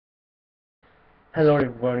Hello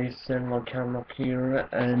everybody, it's my camera here,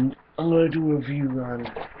 and I'm gonna do a review on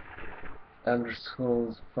Elder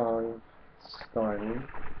Scrolls 5 Skyrim.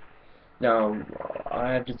 Now,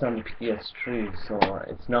 I have this on the PS3, so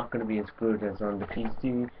it's not gonna be as good as on the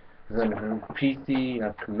PC. Because on the PC, you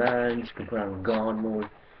have commands, you can put on God mode, you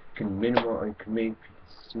can minimize, you can make people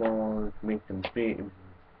small, you can make them big,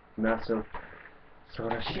 massive. So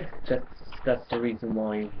that's the reason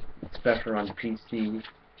why it's better on the PC.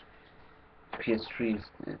 PS3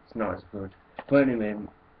 it's not as good. But anyway,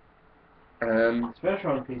 It's better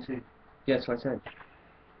on PC. yes, like I said.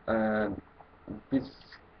 Um, this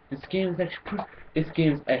this game is actually this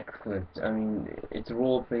game is excellent. I mean, it's a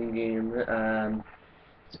role-playing game.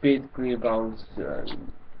 It's basically about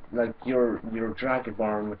like you're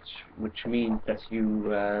Dragonborn, which means that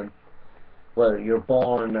you're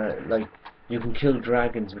born like you can kill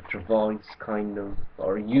dragons with your voice, kind of,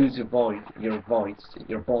 or use your voice. You're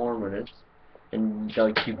born with it, and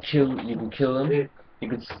like you can kill them, you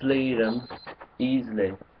can slay them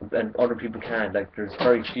easily, and other people can't. Like there's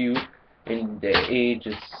very few in the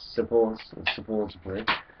ages supposedly.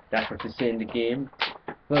 That's what they say in the game.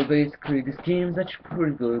 Well, basically, this game is actually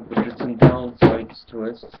pretty good, but there's some downsides to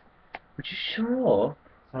it. Would you shut up?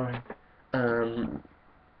 Sorry. Um,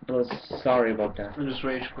 but sorry about that. I'm just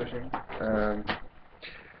rage quitting. Um,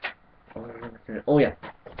 oh yeah,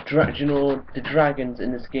 you know the dragons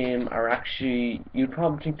in this game are actually, you'd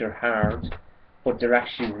probably think they're hard, but they're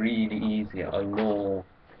actually really easy. I know,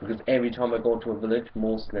 because every time I go to a village,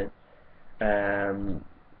 mostly, um,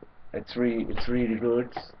 it's really good.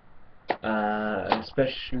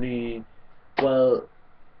 Especially, well,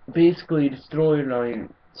 basically the storyline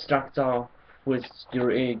starts off with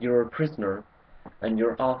you're a prisoner, and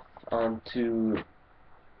you're on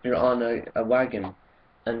a wagon,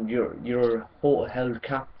 and you're held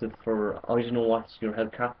captive for, I don't know what you're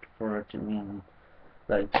held captive for.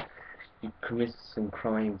 Like you commit some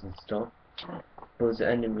crimes and stuff. But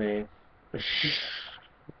anyway,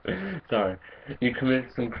 sorry, you commit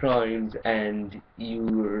some crimes and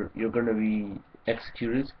you're gonna be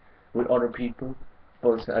executed with other people.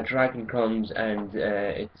 But a dragon comes and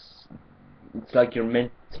it's like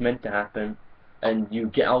it's meant to happen, and you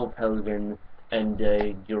get out of Helgen, and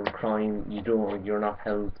your crime, you're not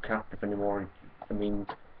held captive anymore. I mean,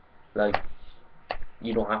 like,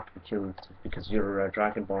 you don't have to be killed because you're a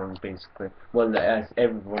dragonborn, basically. Well, as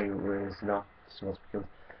everybody is not supposed to be killed,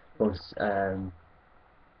 but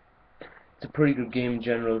it's a pretty good game in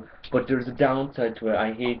general. But there's a downside to it.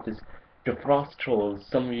 I hate this. The frost trolls.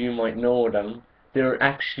 Some of you might know them. They're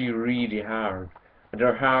actually really hard.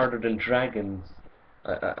 They're harder than dragons.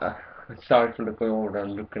 Sorry for looking over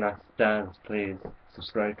and looking at Daz Plays.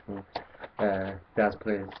 Subscribe to me. Daz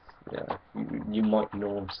Plays. Yeah, you might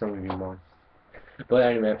know him. Some of you might. But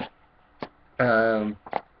anyway, um,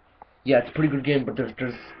 yeah, it's a pretty good game. But there's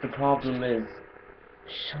the problem is,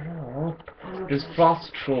 shut up. There's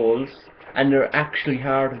frost trolls, and they're actually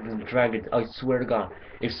harder than the dragons. I swear to God.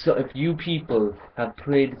 If you people have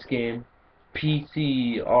played this game,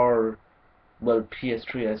 PC or, well,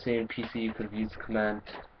 PS3. I say in PC you could have used command.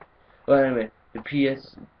 Well, anyway, the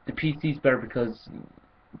PC is better because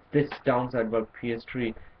this downside about PS3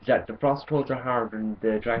 is that the frost trolls are harder than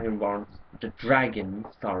the dragons,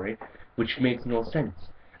 sorry, which makes no sense.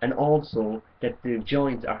 And also that the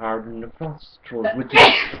giants are harder than the frost trolls, which is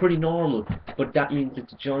pretty normal. But that means that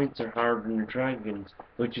the giants are harder than the dragons,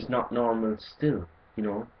 which is not normal still, you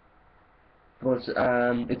know. But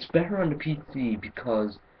it's better on the PC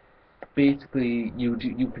because basically you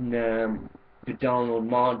can you download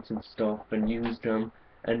mods and stuff and use them,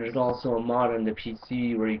 and there's also a mod on the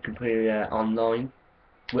PC where you can play online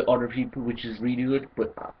with other people, which is really good,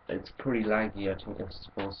 but it's pretty laggy. I think it's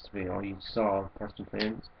supposed to be, or you saw a person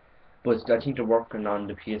playing it. But I think they're working on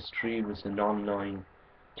the PS3 with an online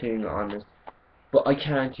thing on it. But I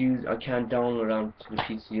can't download onto the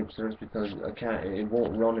PC upstairs because it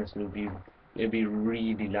won't run it. It'll be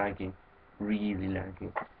really laggy, really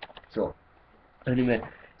laggy. So anyway,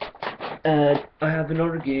 I have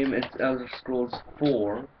another game. It's Elder Scrolls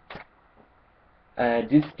 4.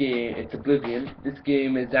 This game, it's Oblivion. This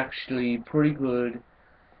game is actually pretty good.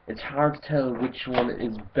 It's hard to tell which one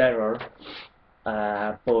is better,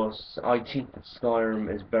 but I think that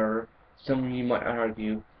Skyrim is better. Some of you might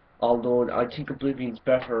argue, although I think Oblivion's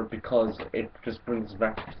better because it just brings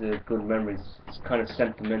back the good memories. It's kind of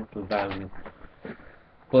sentimental value.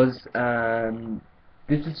 But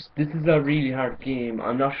this is a really hard game.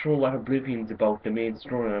 I'm not sure what Oblivion's about, the main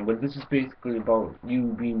storyline, but this is basically about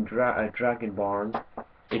you being a Dragonborn.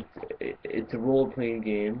 It's a role playing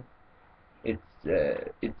game. It's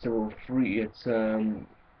a free.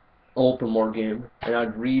 open world game, and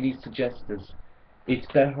I'd really suggest this. It's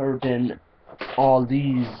better than all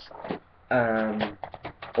these um,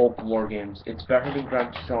 open world games. It's better than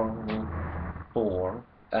Grand Theft Auto 4.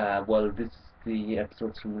 Well, this is the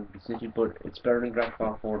episodes from Movie City, but it's better than Grand Theft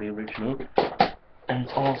Auto 4, the original, and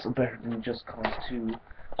it's also better than Just Cause 2.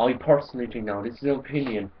 I personally think, now this is an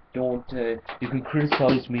opinion. Don't you can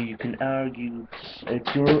criticize me, you can argue.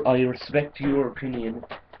 I respect your opinion,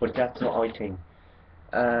 but that's what I think.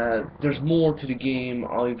 There's more to the game.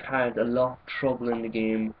 I've had a lot of trouble in the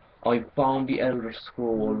game. I found the Elder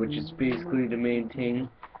Scroll, which is basically the main thing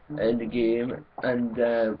in the game, and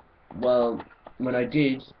well, when I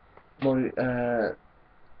did, my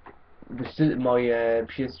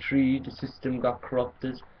PS3, the system got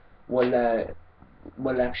corrupted. Well,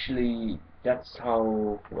 actually, that's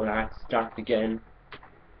how I had to start again.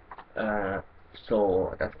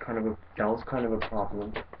 So that was kind of a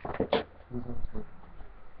problem.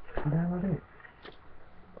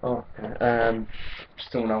 Oh,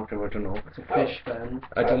 someone out there, I don't know. It's a fish fan.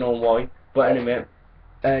 I don't know why, but anyway,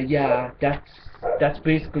 yeah, that's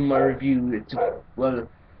basically my review. Well,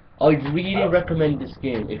 I'd really recommend this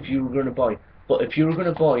game if you were gonna buy. But if you were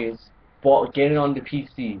gonna buy it, get it on the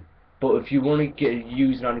PC. But if you want to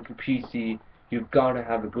use it on the PC, you've gotta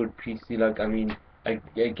have a good PC. Like, I mean, a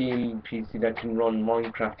game PC that can run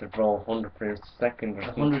Minecraft at raw 100 frames a second or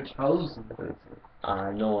something. 100,000.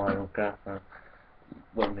 No, I don't get that.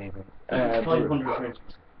 Well, maybe. 500 frames.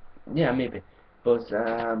 Yeah, maybe. But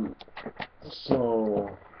so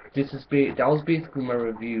that was basically my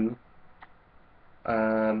review.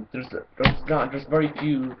 There's very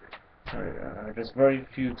few. Sorry, there's very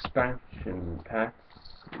few expansion packs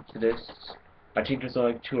to this. I think there's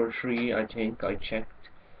like 2 or 3. I think I checked,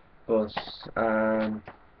 but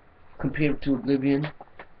compared to Oblivion,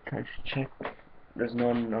 can I just check? There's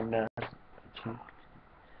none on that.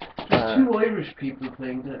 There's 2 Irish people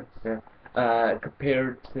playing this. Yeah.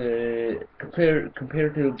 Compared to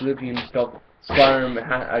Oblivion stuff, Skyrim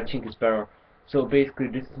I think is better. So basically,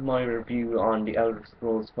 this is my review on the Elder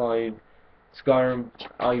Scrolls 5. Skyrim,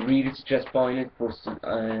 I really suggest buying it, but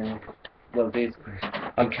well, basically,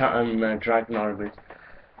 I'm dragging on a bit.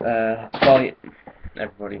 Bye,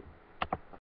 everybody.